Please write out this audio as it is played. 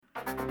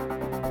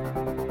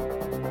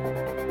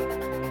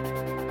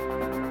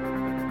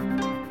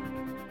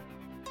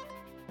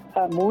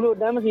မူလို့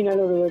တမ်းမစီနိုင်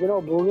လို့ဆိုတော့ကျွန်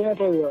တော်ဘုံရဲ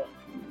ထည့်ပြီးတော့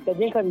တ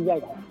ချင်းခတ်ပြီးရို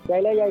က်တ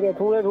ယ်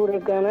ထိုးလဲ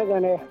ကန်လဲက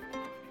န်တယ်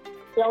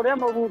တယောက်တည်း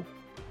မဟုတ်ဘူး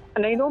အ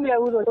နေတော့မရ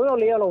ဘူးဆိုတော့3 ယောက်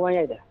 4 ယောက်လောက်ဝမ်း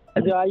ရိုက်တယ်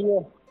အကြာကြီးပဲ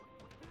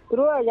သူ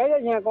တို့ကရိုက်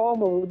ချင်ကောင်း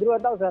မဟုတ်ဘူးသူတို့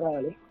ကတောက်စားတာ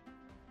လေ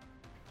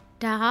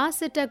ဒါဟာစ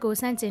စ်တပ်ကို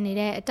စန့်ကျင်နေ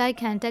တဲ့အတိုက်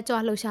ခံတက်ကြွ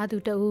လှုပ်ရှားသူ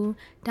တဦး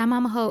ဒါမှ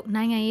မဟုတ်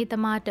နိုင်ငံရေးသ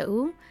မားတ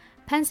ဦး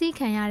ဖန်ဆီး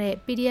ခံရတဲ့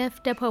PDF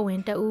တပ်ဖွဲ့ဝ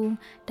င်တဦး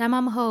ဒါမှ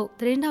မဟုတ်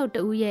သတင်းတောက်တ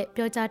ဦးရဲ့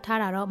ပြောကြားထား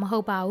တာတော့မဟု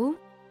တ်ပါဘူး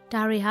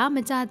ဒါတွေဟာမ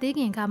ကြသေး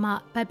ခင်ကမှ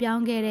ဗတ်ပြော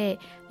င်းခဲ့တဲ့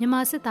မြန်မာ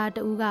စစ်သားတ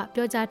ဦးက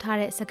ပြောကြားထား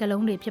တဲ့စကား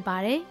လုံးတွေဖြစ်ပါ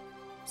တယ်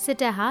စစ်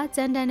တပ်ဟာကြ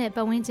မ်းတမ်းတဲ့ပ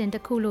တ်ဝန်းကျင်တ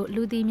စ်ခုလို့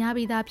လူသိများ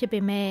ပြီးသားဖြစ်ပေ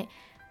မဲ့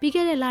ပြီး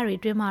ခဲ့တဲ့လတွေ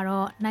အတွင်းမှာ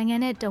တော့နိုင်ငံ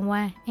နဲ့တဝ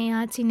မ်းအင်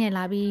အားကြီးနေ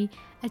လာပြီး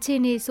အခြေ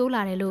အနေဆိုး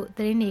လာတယ်လို့သ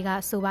တင်းတွေက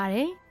ဆိုပါတ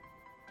ယ်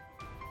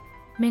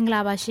မင်္ဂ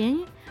လာပါရှင်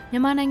မြ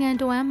န်မာနိုင်ငံ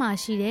တဝမ်းမှာ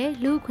ရှိတဲ့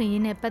လူ့အခွင့်အ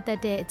ရေးနဲ့ပတ်သက်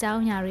တဲ့အကြော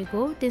င်းအရာတွေ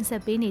ကိုတင်ဆ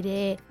က်ပေးနေ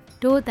တဲ့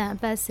ဒို့အတန်အ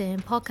ပတ်စဉ်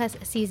podcast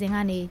အစီအစဉ်က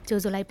နေကြို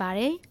ဆိုလိုက်ပါတ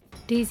ယ်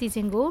ဒီအစီအစ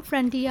ဉ်ကို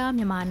Frontier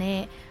မြန်မာ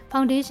နဲ့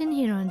Foundation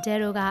Heron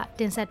Zero က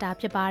တင်ဆက်တာ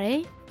ဖြစ်ပါတယ်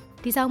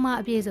ဒီဆောင်မ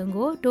အပြည့်စုံ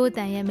ကိုဒို့အတ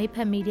န်ရဲ့မိတ်ဖ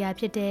က်မီဒီယာ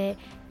ဖြစ်တဲ့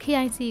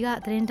KIC က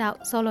သတင်းတောက်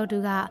ဆော်လော်တူ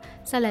က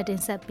ဆက်လက်တ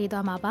င်ဆက်ပေး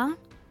သွားမှာပါ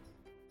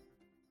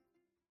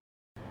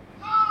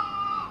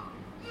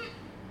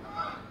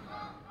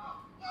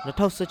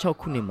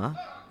2016ခုနှစ်မှာ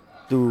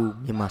သူ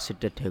မြန်မာစစ်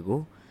တပ်ထဲကို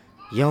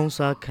ရောင်း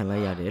စားခံလို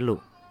က်ရတယ်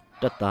လို့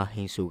တပ်သားဟ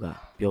င်းဆူက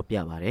ပြောပြ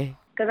ပါတယ်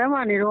ကတည်းက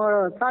နေတော့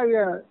စရ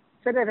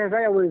စစ်တပ်ထဲဆ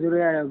က်ရောက်ဝင်ဆို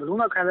ရရတယ်ဘယ်လို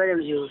မှခံစားရ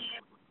မရှိဘူး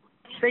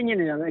စိတ်ညစ်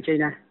နေတာပဲအချိန်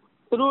တိုင်း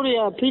သူတို့တွေ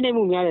ကဖိနှိပ်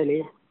မှုများတယ်လေ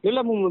လွတ်လ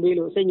ပ်မှုမပေး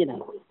လို့စိတ်ညစ်တာ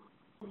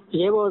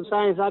ရဲဘော်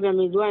စားရင်စားပြန်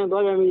ပြီးတွားရင်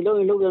တွားပြန်ပြီးလုပ်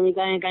ရင်လုပ်ပြန်ပြီး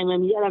ကိုင်ရင်ကိုင်ပြ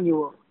န်ပြီးအဲ့လို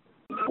မျိုးပေါ့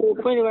ဟို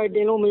ခွင့်တွေပဲတ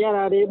င်လို့မရ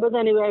တာတွေပတ်စံ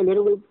တွေပဲလွယ်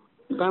လွယ်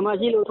ဘာမှ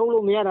ရှိလို့ထုတ်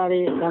လို့မရတာတွေ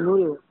ဒါမျိုး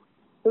တွေ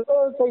သူ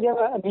တို့စိတ်က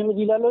အမြင်မ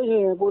ကြည့်လာလို့ရှိ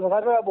ရင်ကိုယ်စ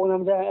ကားပြောပုံစံ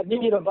မကျအပြ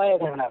ည့်ပြည့်တော့ပါရ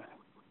ခံတာ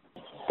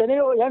တနေ့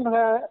တော့ရိုက်မ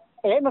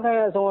ခံ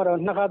အဆုံးတော့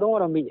2 ခါ 3 ခါ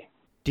တော့မိတယ်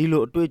ဒီ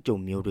လိုအတွေ့အကြုံ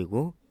မျိုးတွေ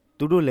ကို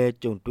သူတို့လည်း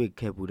ကြုံတွေ့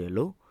ခဲ့ဘူးတယ်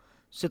လို့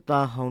စစ်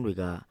သားဟောင်းတွေ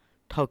က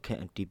ထောက်ခံ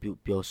အတည်ပြု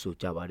ပြောဆို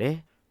ကြပါတယ်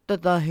တ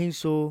ပ်သားဟင်း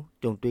ဆိုး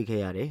ကြုံတွေ့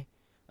ခဲ့ရတယ်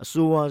အ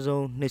ဆိုးဝါး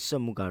ဆုံးနှိပ်စ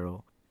က်မှုကတော့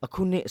အ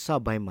ခုနှစ်အစ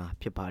ပိုင်းမှာ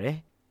ဖြစ်ပါတယ်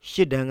ရှ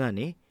စ်တန်းက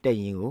နေတက်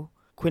ရင်ကို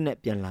ခွင့်နဲ့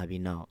ပြန်လာ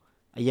ပြီးနောက်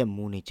အရက်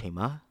မူးနေချိန်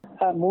မှာ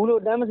မူး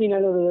လို့တမ်းမစီနို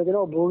င်လို့ဆိုတော့ကျွန်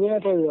တော်ဘုံရဲ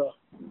ထည့်ပြီးတော့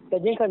တ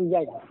ချင်းခတ်ပြီး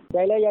ရိုက်တ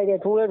ယ်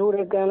ထိုး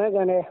လဲကန်လဲက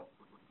န်တယ်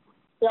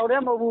တယောက်တ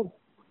ည်းမဟုတ်ဘူး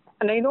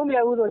အနေတော့မရ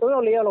ဘူးဆိုတော့3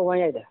 ယောက် 4 ယောက်လောက်ဝ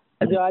မ်းရိုက်တယ်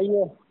အကြာကြီး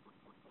ပဲ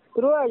သူ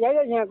တို့ကရိုက်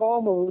ချင်ကော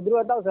င်းမဟုတ်ဘူးသူ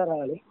တို့ကတောက်စားတာ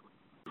လေ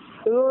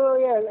သူတို့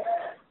ရဲ့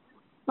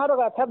နောက်တော့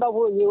ဖက်တော့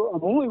ဖို့ရေအ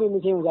မုန်းဝင်မ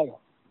ချင်းကိုရိုက်တယ်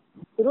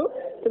သူ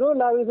တို့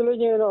လာပြီဆိုလို့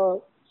ချင်းတော့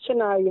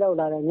7 နာရီလောက်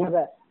လာတယ်ညဘ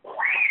က်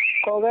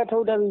ခေါ်ပဲထု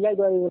တ်တယ်ပြီးရိုက်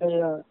သွားပြီဆို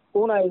တော့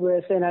9 နာရီပဲ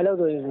10 နာရီလောက်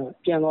ဆိုရင်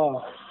ပြန်သွား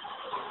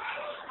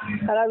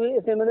အဲ့ဒါပြီး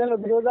အစင်မတဲ့လို့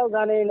ဒီလိုသောက်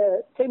စားနေလဲ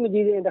စိတ်မကြ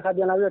ည့်ရင်တစ်ခါ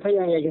ပြန်လာပြီးတော့ထိုက်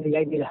ရရိုက်သေး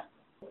တာ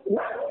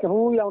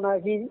ဟိုးရောင်တာ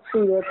ရှိ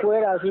တယ်ကွဲ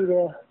တာရှိတ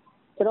ယ်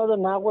ကျွန်တော်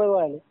တို့နားကွဲ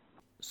သွားတယ်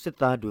စစ်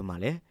သားတွေမှာ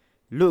လည်း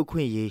လူ့အခွ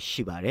င့်အရေး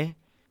ရှိပါတယ်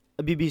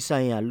အပြည်ပြည်ဆို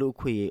င်ရာလူ့အ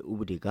ခွင့်အရေးဥ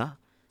ပဒေက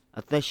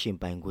အသက်ရှင်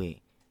ပိုင်ခွင့်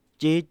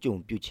ကြေးကြုံ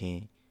ပြုခြင်း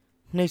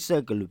နှိပ်စ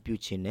က်ကလူပြု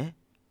ခြင်းနဲ့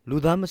လူ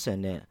သားမဆန်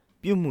တဲ့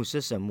ပြုမှုဆ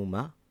က်ဆံမှု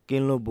မှာက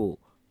င်းလွတ်ဖို့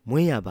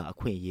မွေးရပါအ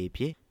ခွင့်အရေး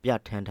ဖြစ်ပြ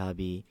ဋ္ဌာန်းထား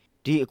ပြီး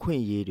ဒီအခွ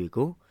င့်အရေးတွေ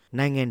ကို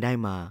နိုင်ငံတို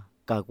င်းမှာ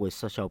ကာကွယ်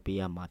ဆောက်ရှောက်ပေး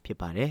ရမှာဖြစ်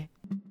ပါတယ်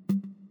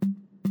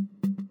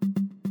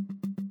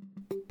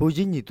ဗိုလ်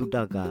ကြီးညီတုတ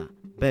က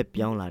ဘက်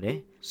ပြောင်းလာတဲ့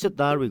စစ်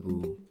သားတွေ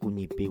ကိုကူ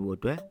ညီပေးဖို့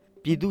အတွက်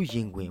ပြည်သူရ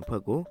င်ခွင်အ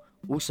ဖွဲ့ကို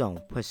ဦးဆောင်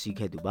ဖွဲ့စည်း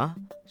ခဲ့သူပါ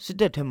စစ်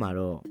တပ်ထဲမှာ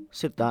တော့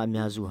စစ်သားအ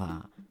များစုဟာ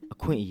အ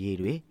ခွင့်အရေး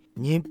တွေ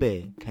ညှင်းပယ်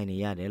ခံနေ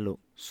ရတယ်လို့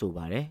ဆို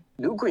ပါတယ်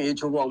လူ့အခွင့်အရေး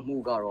ချိုးဖောက်မှု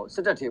ကတော့စ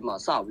စ်တပ်ထဲမှာ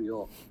စပြီး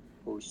တော့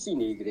ရှိ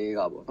နေကြတဲ့က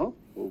ပေါ့နော်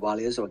ဘာ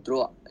လဲဆိုတော့သူ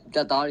တို့ကတ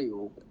ပ်သားတွေ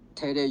ကို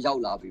ထဲရော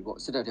က်လာပြီပေါ့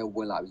စစ်တပ်ထဲဝ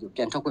င်လာပြီဆို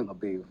ပြန်ထွက်ခွင့်မ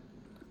ပေးဘူး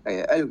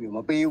အဲ့လိုမျိုးမ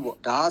ပေးဘူးပေါ့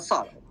ဒါကစတာ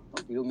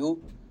ဒီလိုမျိုး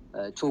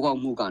ချိုးဖောက်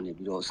မှုကနေ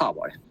ပြီးတော့စ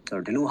ပါတယ်ဆို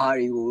တော့ဒီလိုဟာ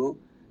တွေ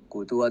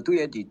ကိုသူကသူ့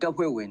ရဲ့ဒီတပ်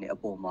ဖွဲ့ဝင်တွေအ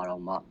ပေါ်မှာ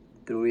တော့မှ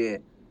သူတို့ရဲ့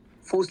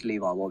force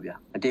labor ပေါ့ဗျာ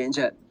အတင်းအ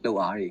ကျပ်လုပ်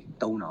အားတွေ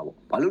တုံးတာပေါ့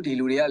ဘာလို့ဒီ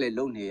လူတွေကလည်း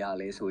လုပ်နေရ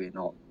လဲဆိုရင်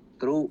တော့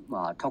သူတို့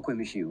မှာထောက်ခွင့်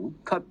မရှိဘူး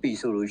ထွက်ပြီ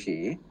ဆိုလို့ရှိ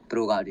ရင်သူ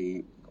တို့ကဒီ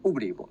ဥပ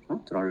ဒေပေါ့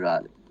နော်ကျွန်တော်တို့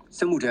ကစ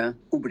စ်မှုထမ်း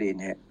ဥပဒေ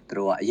နဲ့သူ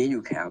တို့ကအရေးယူ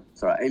ခံ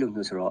ဆိုတာအဲ့လို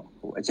မျိုးဆိုတော့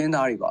အကျဉ်း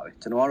သားတွေပါပဲ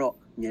ကျွန်တော်ကတော့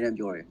အမြဲတမ်း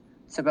ပြောတယ်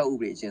စစ်ဘက်ဥ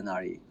ပဒေအကျဉ်း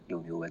သားတွေ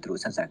လိုမျိုးပဲသူ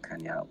တို့ဆက်ဆံခံ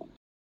ရတာပေါ့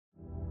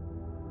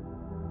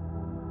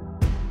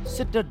စ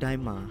စ်တပ်တို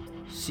င်းမှာ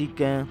စီ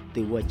ကံ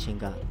တေဝက်ချင်း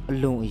ကအ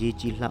လွန်အရေး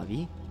ကြီးလှ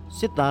ပြီးစ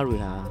စ်သားတွေ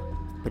ဟာ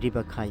ပဋိပ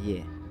က္ခ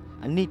ရဲ့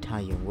အနိဋ္ဌာ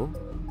ယုံကို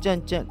ကြံ့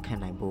ကြံ့ခံ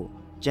နိုင်ဖို့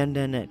ကြမ်းတ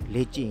မ်းတဲ့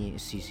လေ့ကျင့်ရေး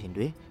အစီအစဉ်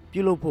တွေ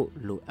ပြုလုပ်ဖို့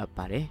လိုအပ်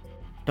ပါတယ်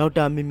ဒေါက်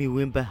တာမီမီဝ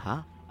င်းဘတ်ဟာ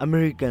အမေ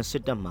ရိကန်စ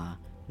စ်တပ်မှာ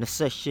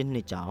28နှ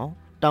စ်ကြာအောင်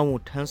တာဝ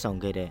န်ထမ်းဆောင်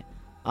ခဲ့တဲ့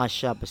အာ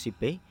ရှပစိ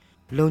ဖိတ်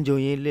လုံခြုံ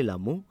ရေးလေ့လာ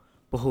မှု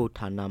ဗဟို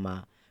ဌာနမှာ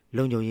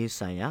လုံခြုံရေး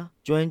ဆိုင်ရာ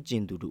ကျွမ်းကျ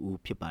င်သူတူ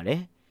ဖြစ်ပါတ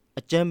ယ်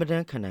အကြမ်းပတ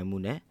မ်းခံနိုင်မှု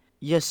နဲ့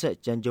ရက်ဆက်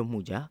ကြမ်းကြုတ်မှု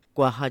ကြား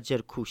ကွာဟချ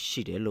က်ခု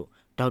ရှိတယ်လို့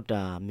ဒေါက်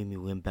တာမီမီ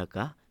ဝင်းဘတ်က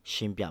ရှ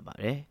င်းပြပါ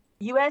တယ်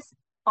US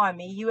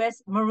Army US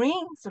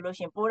Marine ဆိုလို့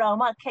ရှိရင်ပိုတော်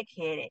မှခက်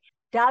ခဲတယ်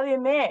ဒါပေ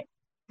မဲ့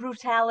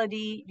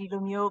brutality ဒီ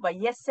လိုမျိုး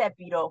ရက်ဆက်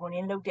ပြီးတော့ဟိုန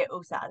င်းလုပ်တဲ့ဥ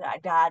စ္စာ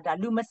ကဒါ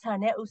လူမဆန်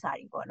တဲ့ဥစ္စာ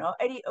တွေပေါ့နော်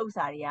အဲ့ဒီဥစ္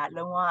စာတွေက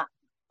လုံးဝ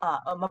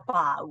မ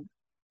ပါဘူး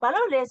ဘာ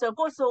လို့လဲဆို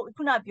ကိုဆို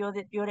ခုနပြော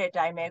တဲ့အ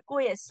တိုင်းပဲကို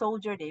ယ့်ရဲ့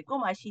soldier တွေကို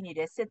မှရှိနေ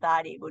တဲ့စစ်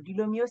သားတွေကိုဒီ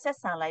လိုမျိုးဆက်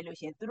ဆံလိုက်လို့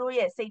ရှင်သူတို့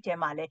ရဲ့စိတ်ထဲ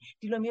မှာလည်း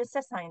ဒီလိုမျိုးဆ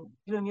က်ဆံ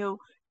ဒီလိုမျိုး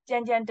ကြ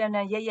မ်းကြမ်းတမ်းတ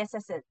မ်းရဲဆ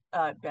က်ဆ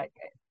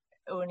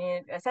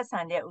က်ဆံ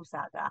တဲ့ဥစ္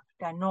စာက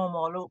ဒါ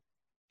normal လို့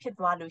ဖြစ်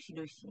သွားလို့ရှိ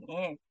လို့ရှ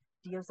င်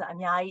ဒီဥစ္စာအ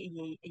များ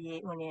ကြီးအရေး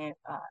အ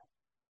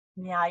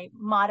များကြီး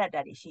မှားတတ်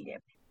တာတွေရှိတယ်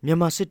မြန်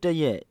မာစစ်တပ်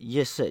ရဲ့ရ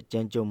က်ဆက်ကြ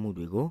မ်းကြုတ်မှု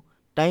တွေကို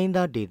တိုင်း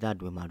သားဒေသ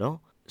တွေမှာတော့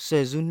ဆ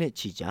ယ်စုနှစ်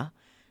ချီကြာ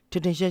ထ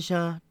င်ထင်ရှား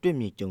ရှားတွေ့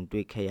မြင်ကြုံ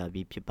တွေ့ခဲ့ရ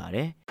ပြီးဖြစ်ပါတ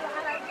ယ်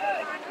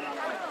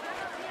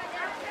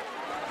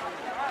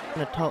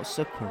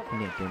2019ခု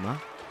နှစ်တွင်မှာ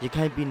ရ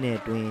ခိုင်ပြည်နယ်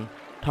တွင်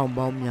ထောင်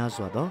ပေါင်းများ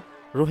စွာသော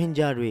ရိုဟင်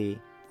ဂျာတွေ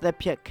တပ်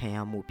ဖြတ်ခံရ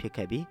မှုဖြစ်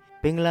ခဲ့ပြီး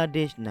ဘင်္ဂလား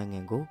ဒေ့ရှ်နိုင်ငံ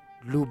ကို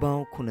လူပေါ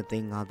င်း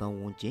9,500,000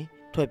ဝန်းကျင်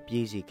ထွက်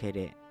ပြေးစေခဲ့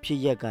တဲ့ဖြစ်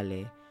ရပ်ကလ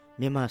ည်း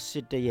မြန်မာစ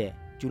စ်တပ်ရဲ့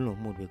ကျူးလွန်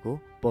မှုတွေကို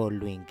ပေါ်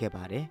လွင်ခဲ့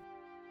ပါတယ်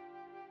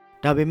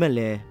။ဒါပေမဲ့လ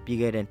ည်းပြီး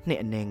ခဲ့တဲ့နှစ်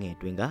အနည်းငယ်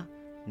တွင်က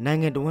နို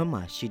င်ငံတော်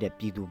မှာရှိတဲ့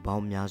ပြည်သူပေါ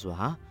င်းများစွာ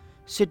ဟာ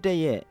စစ်တပ်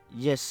ရဲ့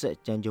ရက်ဆက်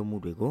ကြမ်းကြုတ်မှု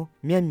တွေကို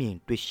မျက်မြင်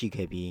တွေ့ရှိ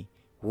ခဲ့ပြီး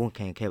ဝန်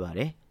ခံခဲ့ပါတ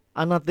ယ်။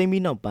အာဏာသိမ်း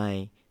ပြီးနောက်ပို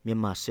င်းမြ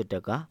န်မာစစ်တ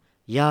ပ်က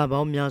ရာပေါ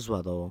င်းများစွာ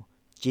သော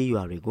ကြေး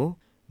ရွာတွေကို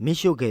မိ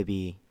ရှို့ခဲ့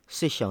ပြီးစ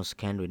စ်ရှောင်စ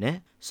ခန်းတွေနဲ့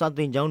စာသ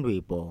င်ကျောင်းတွေ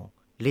ပေါ်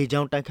လေ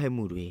ကြောင်းတိုက်ခိုက်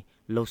မှုတွေ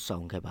လှုပ်ဆော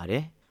င်ခဲ့ပါတ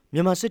ယ်။မြ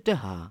န်မာစစ်တပ်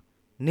ဟာ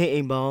နေအိ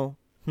မ်ပေါင်း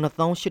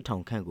28,000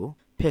 ခန့်ကို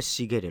ဖျက်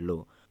ဆီးခဲ့တယ်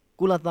လို့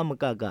ကုလသမဂ္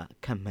ဂက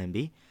ခန့်မှန်း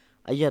ပြီး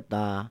အယက်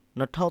သား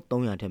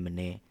2,300 ထက်မ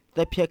နည်းတ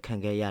ပ်ဖြတ်ခံ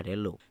ခဲ့ရတယ်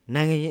လို့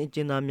နိုင်ငံရေးအကျ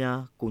ဉ်းသားများ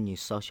ကူညီ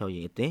စောင့်ရှောက်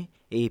ရေးအသင်း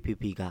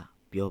AAPP က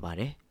ပြောပါ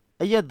တယ်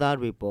။အယက်သား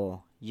တွေပေါ်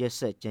ရက်ဆ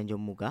က်ကြမ်းကြု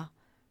တ်မှုက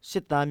စ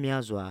စ်သား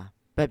များစွာ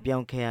ဗတ်ပြော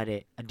င်းခဲ့ရ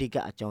တဲ့အဓိက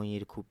အကြောင်းရ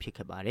င်းတစ်ခုဖြစ်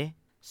ခဲ့ပါတယ်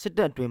။စစ်တ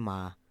ပ်အတွင်းမှာ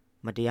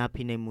မတရား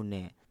ဖိနှိပ်မှု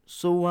နဲ့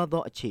ဆိုးဝါး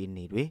သောအခြေအ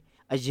နေတွေ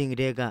အရင်က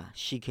တည်းက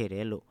ရှိခဲ့တ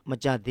ယ်လို့မ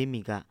ကြသေးမီ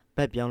ကဗ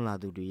တ်ပြောင်းလာ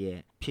သူတွေရဲ့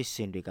ဖြစ်စ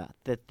ဉ်တွေက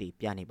သက်သေ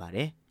ပြနေပါတ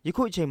ယ်။ယ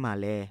ခုအချိန်မှာ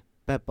လည်း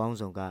ဗတ်ပေါင်း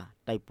စုံက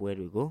တိုက်ပွဲ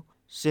တွေကို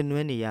ဆင်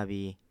နွှဲနေရ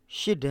ပြီး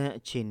ရှစ်တန်း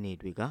အခြေအနေ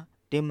တွေက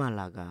တင်းမာ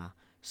လာက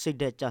စိတ်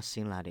သက်ကြဆ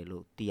င်းလာတယ်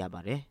လို့သိရ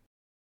ပါတယ်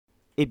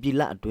။ဧပြီ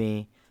လအတွင်း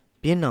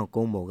ပြင်းနောင်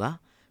ကုန်းပေါ်က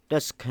တ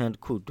က်စခန်တ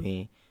စ်ခုတွင်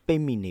ပိ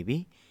တ်မိနေ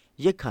ပြီး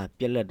ရက်ခါ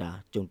ပြက်လက်တာ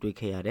ကြုံတွေ့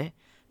ခဲ့ရတဲ့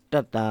တ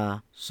ပ်သား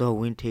ဇော်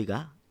ဝင်းထေးက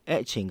အဲ့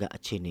အချိန်ကအ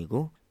ခြေအနေ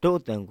ကိုတို့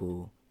အတန်ကို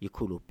ယ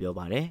ခုလိုပြော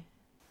ပါတယ်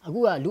။အခု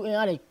ကလူအင်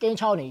အားတွေကင်း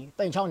ချောင်းနေပြီ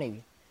ပိန်ချောင်းနေပြီ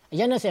အ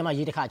ရက်20မှာ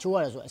ရေတစ်ခါချိုးရ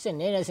တယ်ဆိုအစ်စ်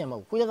နည်းနည်းစင်မဟု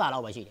တ်ခွေးသက်သာလော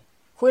က်ပဲရှိတယ်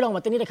။ခွေးလောက်မှ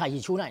တနေ့တစ်ခါရေ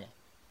ချိုးနိုင်တယ်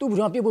။သူ့ဘယ်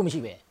တော့မှပြစ်ဖို့မရှိ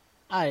ပဲ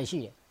။အားရရှိ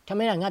တယ်။ထမ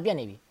င်းကငါပြက်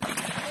နေပြီ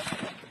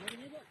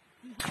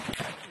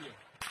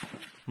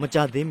မကြ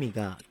သေးမီက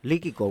လိ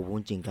ကီကောဝ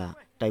န်းကျင်က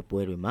တိုက်ပွဲ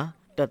တွေမှာ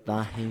တပ်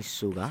သားဟင်း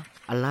ဆူက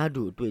အလား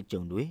တူအတွေ့အ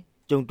ကြုံတွေ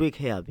ကြုံတွေ့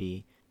ခဲ့ရပြီး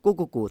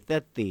ကိုသ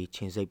က်သေးချ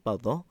င်းစိတ်ပေါ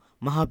က်သော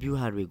မဟာဗျူ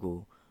ဟာတွေကို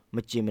မ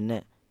ကြင်မ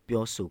နဲ့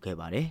ပြောဆိုခဲ့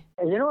ပါတယ်။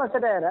အရင်တော့ဆ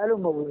က်တက်ရတာအဲ့လို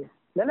မဟုတ်ဘူး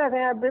။လက်နဲ့ဆို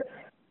င်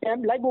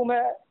လိုက်ပုံ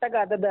မဲ့တက်က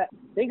တက်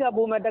ဒိတ်က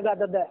ပုံမဲ့တက်က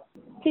တက်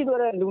ထိသွား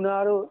တဲ့လူနာ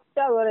တို့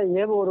ကြားသွားတဲ့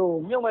ရဲဘော်တို့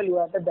မြုပ်မဲ့လူ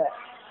ကတက်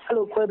အဲ့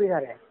လိုခွဲပေး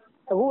ထားတယ်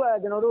။အခုက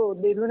ကျွန်တော်တို့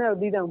ဒေသွင်းနဲ့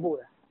တီးတံပို့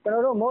တယ်။ကျွန်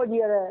တော်တို့မော့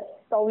ကြီးရတဲ့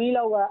တောင်ကြီး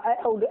လောက်ကအဲ့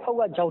အောက်က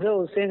ဂျောက်ထဲ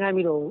ကိုဆင်းခိုင်း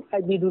ပြီးတော့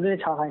အဲ့ဒီသူတွေ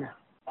ချခိုင်းတာ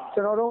ကျွ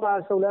န်တော်တို့က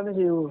စုံလည်းမ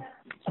ရှိဘူး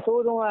အ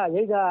ဆိုးဆုံးက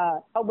ရိတ်က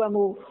အောက်ပတ်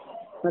မှု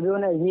မပြော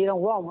နဲ့ရေတော့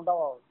ဝအောင်မ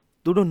တော့အောင်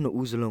သူတို့နှစ်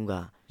ဦးစလုံးက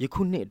ယ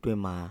ခုနှစ်အတွ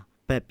င်းမှာ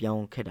ဗတ်ပြော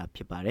င်းခဲ့တာဖြ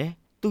စ်ပါတယ်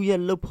သူရဲ့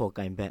လှုပ်ဖော်က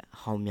င်ဘက်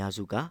ဟောင်းများ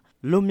စုက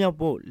လွတ်မြောက်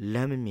ဖို့လ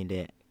မ်းမမြင်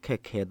တဲ့ခ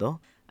က်ခဲသော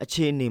အ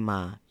ခြေအနေမှာ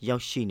ရော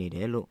က်ရှိနေတ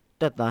ယ်လို့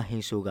တပ်သားဟ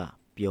င်းဆိုးက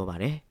ပြောပါ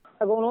တယ်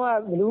အကုန်လုံးက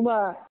ဘလူးမှ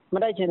မ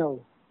တိုက်ချင်တော့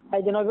ဘူးအဲ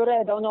ကျွန်တော်ပြောတဲ့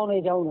အတောင်းကြောင်းတွေ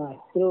ကြောင်းတာ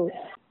သူတို့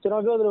ကျွန်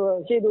တော်ပြောသလို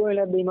ရှေ့တိုးရင်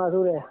လည်းပေမှာ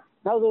ဆိုတယ်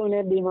နောက်ဆိုရင်လ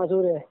ည်းပေမှာ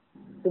ဆိုတယ်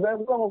ဒီဘက်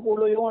ကကို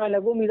လိုရုံးလိုက်လ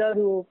ည်းကိုမိသား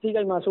စုကိုဖိ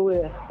ကြိုက်မှာဆိုတ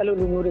ယ်အဲ့လို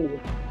လူမျိုးတွေ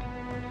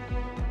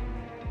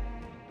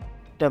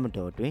တက်မ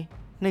တော်တွင်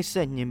နှိပ်စ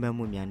က်ညှဉ်းပန်း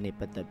မှုများနှင့်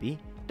ပတ်သက်ပြီး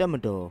တက်မ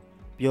တော်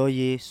ပြော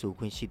ရေးဆို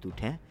ခွင့်ရှိသူ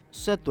ထံ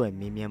ဆက်သွယ်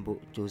မေးမြန်းဖို့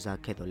ကြိုးစား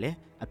ခဲ့တော့လည်း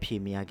အဖြေ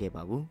မရခဲ့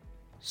ပါဘူး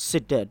စ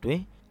စ်တပ်အတွ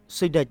င်း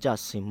စိတ်ဓာတ်ကျ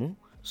ဆင်းမှု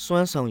စွ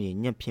မ်းဆောင်ရည်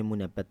ညံ့ဖျင်းမှု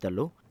နဲ့ပတ်သက်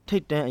လို့ထိ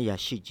တ်တန့်အရာ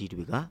ရှိကြီး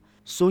တွေက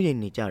စိုးရိမ်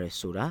နေကြရဲ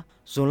ဆိုတာ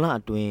ဇွန်လ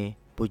အတွင်း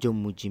ဗိုလ်ချုပ်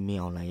မူကြီးမ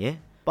င်းအောင်လှိုင်ရဲ့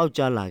ပေါက်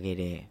ကြားလာခဲ့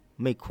တဲ့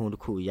မိန့်ခွန်းတ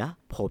စ်ခုအရ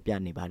ဖော်ပြ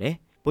နေပါတယ်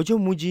ဗိုလ်ချု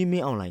ပ်မူကြီးမ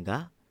င်းအောင်လှိုင်က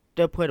တ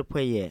ပ်ဖွဲ့တစ်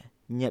ဖွဲ့ရဲ့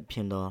ညက်ဖျ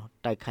င်းသော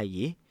တိုက်ခိုက်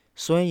ရေး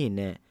စွမ်းရည်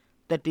နဲ့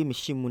တက်တိမ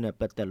ရှိမှုနဲ့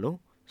ပတ်သက်လို့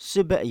စ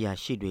စ်ဘက်အရာ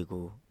ရှိတွေ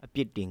ကိုအပြ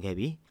စ်တင်ခဲ့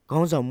ပြီးခေါ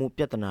င်းဆောင်မှု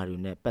ပြဿနာတွေ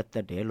နဲ့ပတ်သ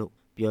က်တယ်လို့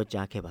ပြော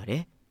ကြားခဲ့ပါတ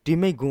ယ်ဒီ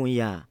မိန့်ခွန်းအ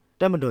ရ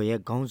တပ်မတော်ရဲ့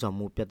ခေါင်းဆောင်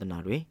မှုပြဿနာ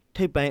တွေ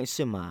ထိပ်ပိုင်းအစ်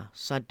စ်မှာ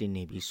စတင်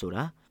နေပြီဆို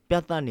တာပြ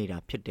သနေတာ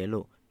ဖြစ်တယ်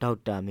လို့ဒေါက်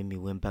တာမီမီ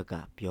ဝင်းဘက်က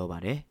ပြောပါ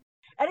တယ်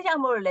အဲ့ဒါကြော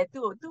င့်မို့လို့လေ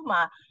သူ့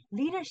မှာ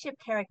leadership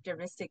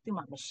characteristic သူ့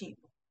မှာမရှိ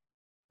ဘူး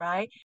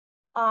right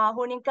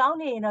ဟိုနေကောင်း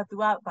နေရင်တော့ तू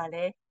ကဗာ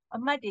လဲအ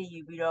မှတ်တွေယူ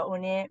ပြီးတော့ဟို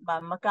နေ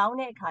မကောင်း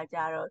တဲ့အခါကျ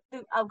တော့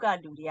သူ့အောက်က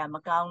လူတွေကမ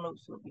ကောင်းလို့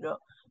ဆိုပြီးတော့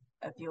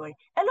ပြောတယ်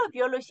အဲ့လို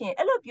ပြောလို့ရှိရင်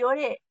အဲ့လိုပြော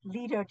တဲ့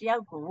leader တယော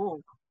က်ကို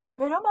ဘ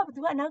ယ်တော့မှ तू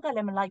ကအနောက်ကလ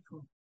ည်းမလိုက်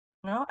ဘူး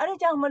နော်အဲ့ဒါ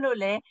ကြောင့်မလို့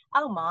လဲ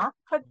အောက်မှာ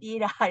ထွက်ပြေး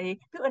တာတွေ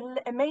သူ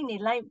အမိတ်နေ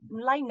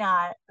လိုက်နာ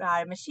တာ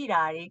မရှိ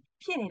တာတွေ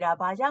ဖြစ်နေတာ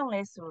ဘာကြောင့်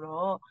လဲဆို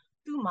တော့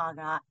သူ့မှာ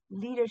က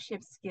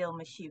leadership skill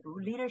မရှိဘူး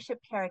leadership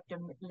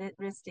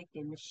characteristic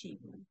တွေမရှိ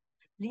ဘူး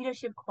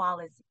leadership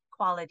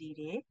quality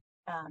တွေ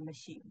မ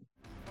ရှိဘူး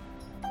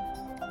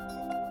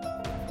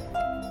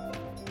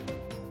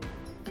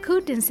အခု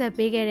တင်ဆက်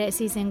ပေးခဲ့တဲ့အ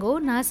စီအစဉ်ကို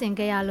နားဆင်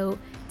ကြရလို့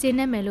ကျေန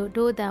ပ်မယ်လို့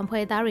ဒို့အတန်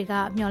ဖွဲ့သားတွေက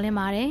မျှော်လင့်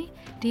ပါတယ်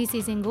ဒီအစီ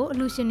အစဉ်ကိုအ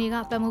လှူရှင်တွေက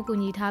ပတ်မှုကူ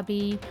ညီထား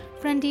ပြီး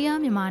Frontier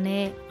မြန်မာ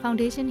နဲ့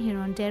Foundation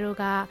Hirondero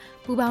က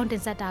ပူးပေါင်းတ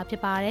င်ဆက်တာဖြ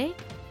စ်ပါတယ်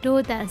ဒို့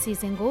အတန်အစီ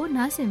အစဉ်ကို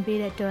နားဆင်ပေး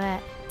တဲ့အတွက်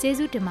ကျေး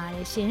ဇူးတင်ပါတ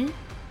ယ်ရှင်